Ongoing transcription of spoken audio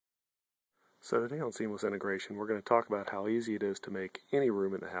So today on Seamless Integration, we're going to talk about how easy it is to make any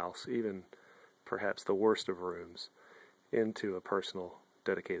room in the house, even perhaps the worst of rooms, into a personal,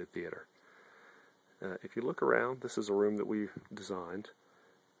 dedicated theater. If you look around, this is a room that we designed,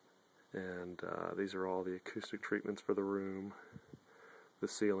 and these are all the acoustic treatments for the room. The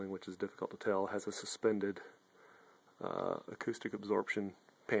ceiling, which is difficult to tell, has a suspended acoustic absorption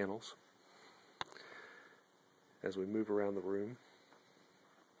panels. As we move around the room,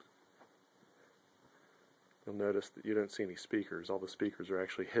 you'll notice that you don't see any speakers. All the speakers are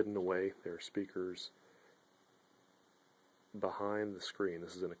actually hidden away. There are speakers behind the screen.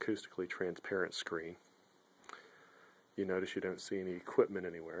 This is an acoustically transparent screen. You notice you don't see any equipment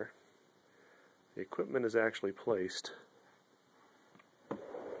anywhere. The equipment is actually placed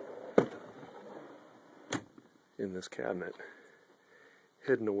in this cabinet,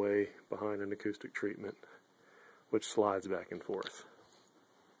 hidden away behind an acoustic treatment, which slides back and forth.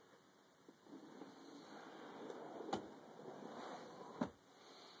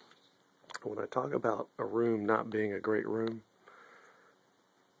 When I talk about a room not being a great room,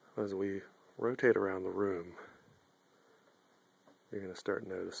 as we rotate around the room, you're going to start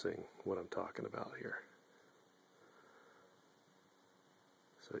noticing what I'm talking about here.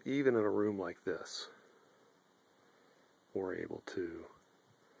 So even in a room like this, we're able to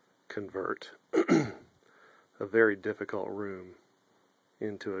convert a very difficult room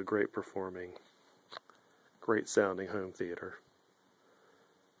into a great performing, great sounding home theater.